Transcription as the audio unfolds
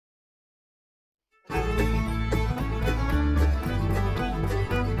Hey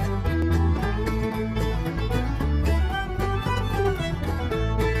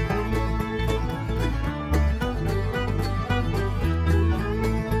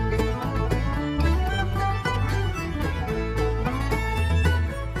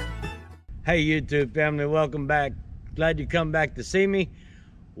YouTube family, welcome back. Glad you come back to see me.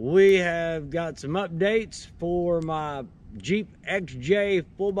 We have got some updates for my Jeep XJ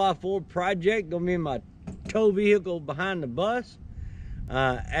 4x4 project. Gonna be my tow vehicle behind the bus.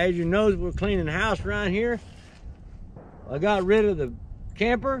 As you know, we're cleaning the house around here. I got rid of the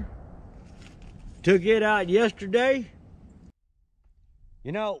camper, took it out yesterday.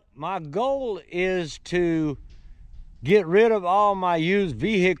 You know, my goal is to get rid of all my used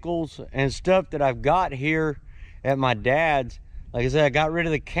vehicles and stuff that I've got here at my dad's. Like I said, I got rid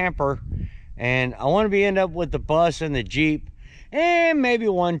of the camper, and I want to end up with the bus and the Jeep and maybe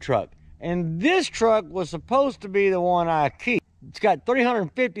one truck. And this truck was supposed to be the one I keep. It's got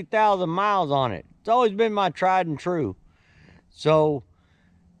 350,000 miles on it. It's always been my tried and true. So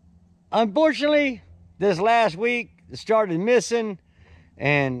unfortunately, this last week it started missing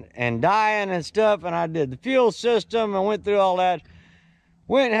and dying and stuff, and I did the fuel system and went through all that.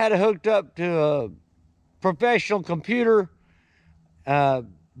 Went and had it hooked up to a professional computer,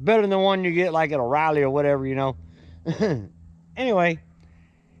 better than the one you get like at O'Reilly or whatever, you know. Anyway,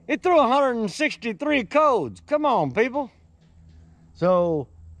 it threw 163 codes. Come on, people. So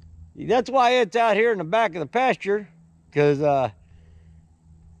that's why it's out here in the back of the pasture, because it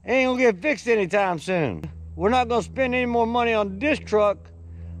ain't gonna get fixed anytime soon. We're not gonna spend any more money on this truck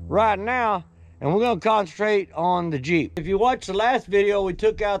right now, and we're gonna concentrate on the Jeep. If you watched the last video, we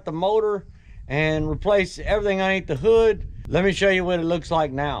took out the motor and replaced everything underneath the hood. Let me show you what it looks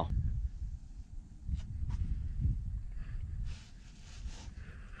like now.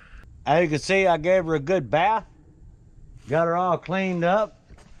 As you can see, I gave her a good bath, got her all cleaned up.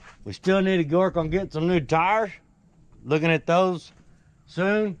 We still need to work on getting some new tires. Looking at those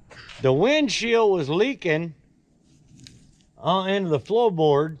soon. The windshield was leaking into the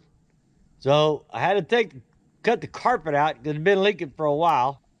floorboard, so I had to cut the carpet out because it had been leaking for a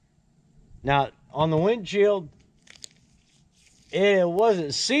while. Now on the windshield, it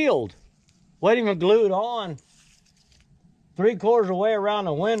wasn't sealed, wasn't even glued on 3/4 of the way around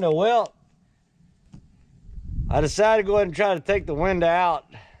the window. Well, I decided to go ahead and try to take the window out,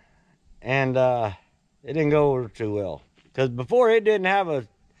 and it didn't go over too well, because before it didn't have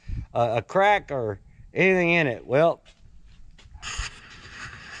a crack or anything in it. Well,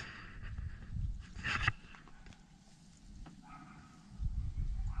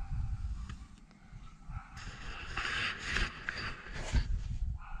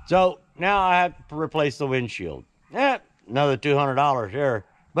 so now I have to replace the windshield. Another $200 there.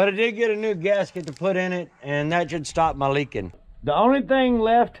 But I did get a new gasket to put in it, and that should stop my leaking. The only thing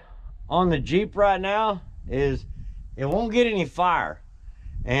left on the Jeep right now is it won't get any fire.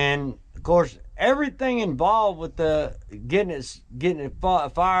 And of course, everything involved with the getting it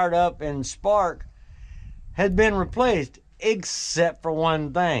fired up and spark has been replaced, except for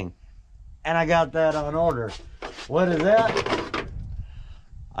one thing. And I got that on order. What is that?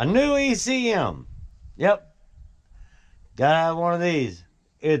 A new ECM. Yep. Gotta have one of these.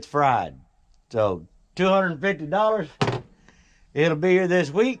 It's fried. So $250. It'll be here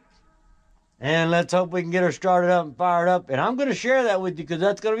this week. And let's hope we can get her started up and fired up. And I'm going to share that with you, because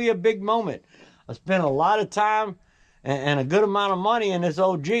that's going to be a big moment. I spent a lot of time and a good amount of money in this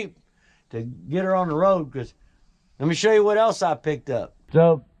old Jeep to get her on the road. Because let me show you what else I picked up.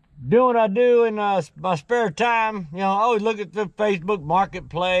 So doing what I do in my spare time, you know, I always look at the Facebook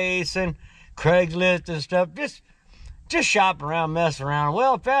Marketplace and Craigslist and stuff. Just shopping around, messing around.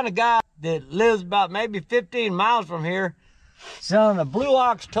 Well, I found a guy that lives about maybe 15 miles from here selling a Blue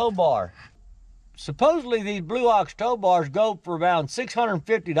Ox tow bar. Supposedly these Blue Ox tow bars go for around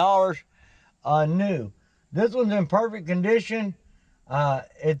 $650 new. This one's in perfect condition.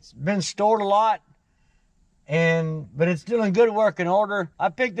 It's been stored a lot, but it's still in good working order. I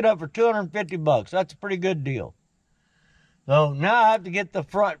picked it up for 250 bucks. That's a pretty good deal. So now I have to get the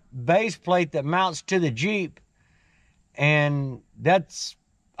front base plate that mounts to the Jeep, and that's,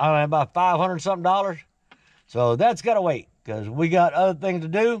 I don't know, about $500 something. So that's got to wait, because we got other things to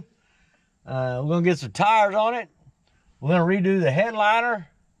do. We're going to get some tires on it. We're going to redo the headliner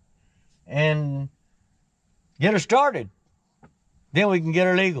and get her started. Then we can get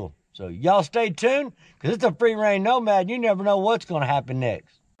her legal. So y'all stay tuned, because it's a free range Nomad. You never know what's going to happen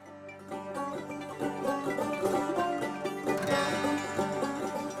next.